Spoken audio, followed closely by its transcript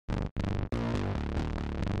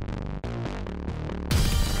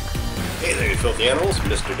Hey there, you filthy animals.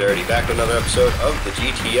 Mr. Dirty back with another episode of the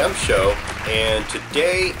GTM show. And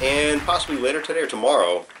today, and possibly later today or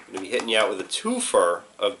tomorrow, I'm going to be hitting you out with a twofer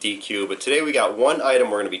of DQ. But today we got one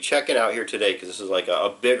item we're going to be checking out here today because this is like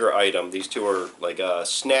a bigger item. These two are like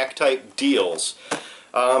snack type deals.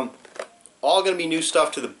 All going to be new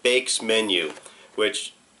stuff to the Bakes menu,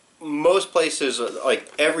 which most places,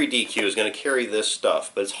 like every DQ is going to carry this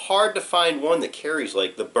stuff, but it's hard to find one that carries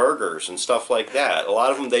like the burgers and stuff like that. A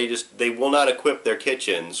lot of them, they will not equip their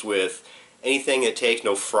kitchens with anything that takes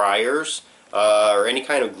no fryers or any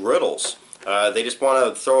kind of griddles. They just want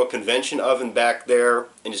to throw a convention oven back there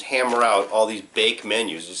and just hammer out all these bake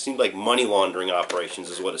menus. It seems like money laundering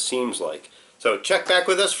operations is what it seems like. So check back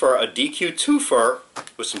with us for a DQ twofer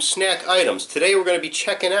with some snack items. Today we're going to be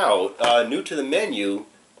checking out, new to the menu,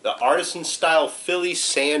 the Artisan-style Philly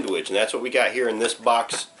sandwich, and that's what we got here in this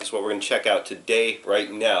box. That's what we're going to check out today,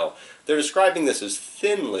 right now. They're describing this as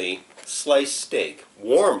thinly sliced steak,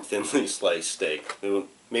 warm thinly sliced steak.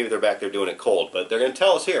 Maybe they're back there doing it cold, but they're going to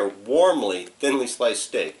tell us here, warmly thinly sliced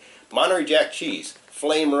steak, Monterey Jack cheese,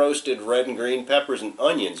 flame roasted red and green peppers and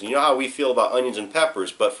onions. You know how we feel about onions and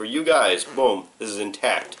peppers, but for you guys, boom, this is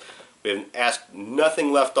intact. We haven't asked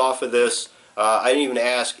nothing left off of this. I didn't even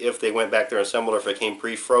ask if they went back there and assembled or if it came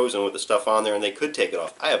pre-frozen with the stuff on there and they could take it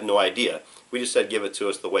off. I have no idea. We just said give it to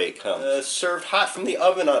us the way it comes. Served hot from the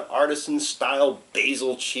oven on Artisan-style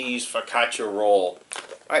basil cheese focaccia roll.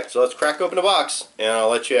 Alright, so let's crack open the box and I'll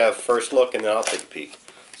let you have first look and then I'll take a peek.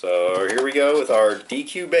 So here we go with our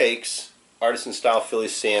DQ Bakes Artisan-style Philly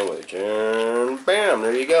sandwich. And bam,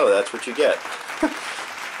 there you go. That's what you get.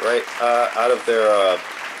 Right out of their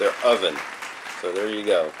oven. So there you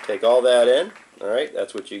go. Take all that in. Alright,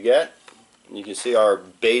 that's what you get. You can see our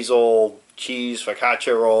basil cheese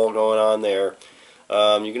focaccia roll going on there.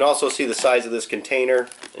 You can also see the size of this container,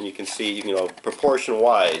 and you can see,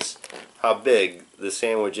 proportion-wise, how big the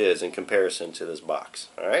sandwich is in comparison to this box.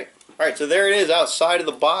 Alright? Alright, so there it is outside of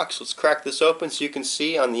the box. Let's crack this open so you can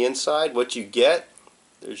see on the inside what you get.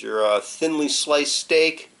 There's your thinly sliced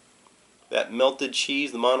steak, that melted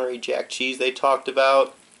cheese, the Monterey Jack cheese they talked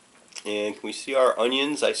about. And can we see our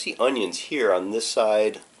onions? I see onions here on this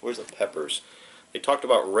side. Where's the peppers? They talked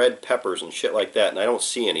about red peppers and shit like that, and I don't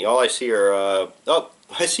see any. All I see are, oh,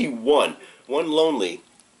 I see one. One lonely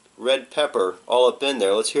red pepper all up in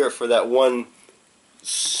there. Let's hear it for that one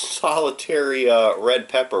solitary red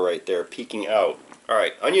pepper right there peeking out.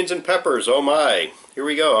 Alright, onions and peppers, oh my. Here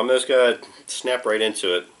we go. I'm just going to snap right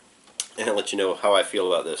into it and let you know how I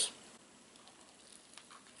feel about this.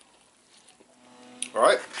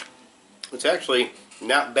 Alright. It's actually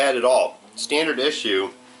not bad at all. Standard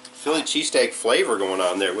issue Philly cheesesteak flavor going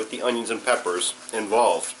on there with the onions and peppers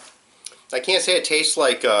involved. I can't say it tastes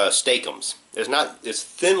like steakums. It's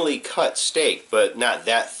thinly cut steak, but not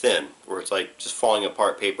that thin, where it's like just falling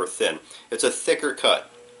apart paper thin. It's a thicker cut.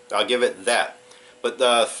 I'll give it that. But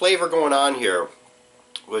the flavor going on here,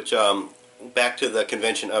 which back to the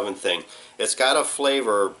convention oven thing, it's got a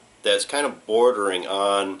flavor that's kind of bordering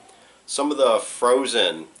on some of the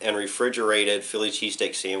frozen and refrigerated Philly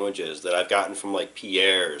cheesesteak sandwiches that I've gotten from like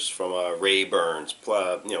Pierre's, from Rayburn's,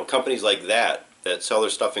 companies like that sell their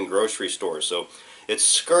stuff in grocery stores. So it's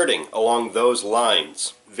skirting along those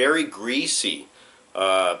lines. Very greasy.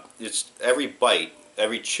 It's every bite,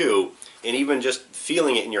 every chew, and even just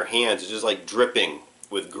feeling it in your hands, it's just like dripping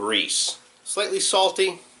with grease. Slightly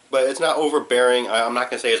salty, but it's not overbearing. I'm not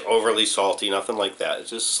going to say it's overly salty, nothing like that. It's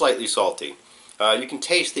just slightly salty. You can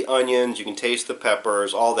taste the onions, you can taste the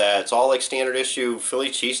peppers, all that. It's all like standard issue Philly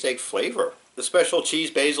cheesesteak flavor. The special cheese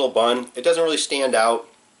basil bun, it doesn't really stand out.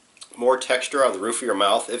 More texture on the roof of your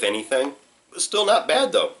mouth, if anything. It's still not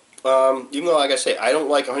bad though. Even though, like I say, I don't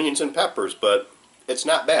like onions and peppers, but it's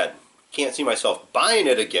not bad. Can't see myself buying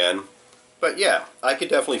it again. But yeah, I could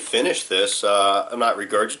definitely finish this. I'm not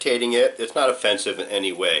regurgitating it. It's not offensive in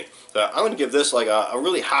any way. So I'm going to give this like a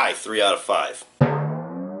really high 3 out of 5.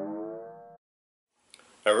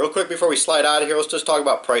 Now, real quick before we slide out of here, let's just talk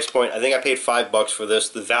about price point. I think I paid $5 for this.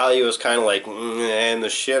 The value is kind of like and the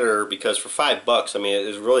shitter, because for $5, I mean, it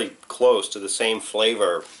is really close to the same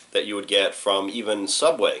flavor that you would get from even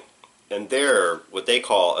Subway. And they're what they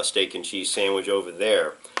call a steak and cheese sandwich over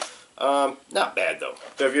there. Not bad though.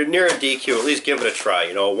 So if you're near a DQ, at least give it a try.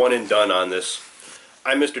 A one and done on this.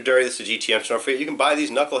 I'm Mr. Dirty, this is GTM, so don't forget you can buy these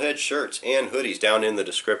Knucklehead shirts and hoodies down in the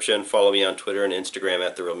description. Follow me on Twitter and Instagram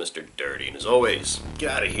at TheRealMrDirty. And as always, get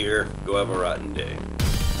out of here, go have a rotten day.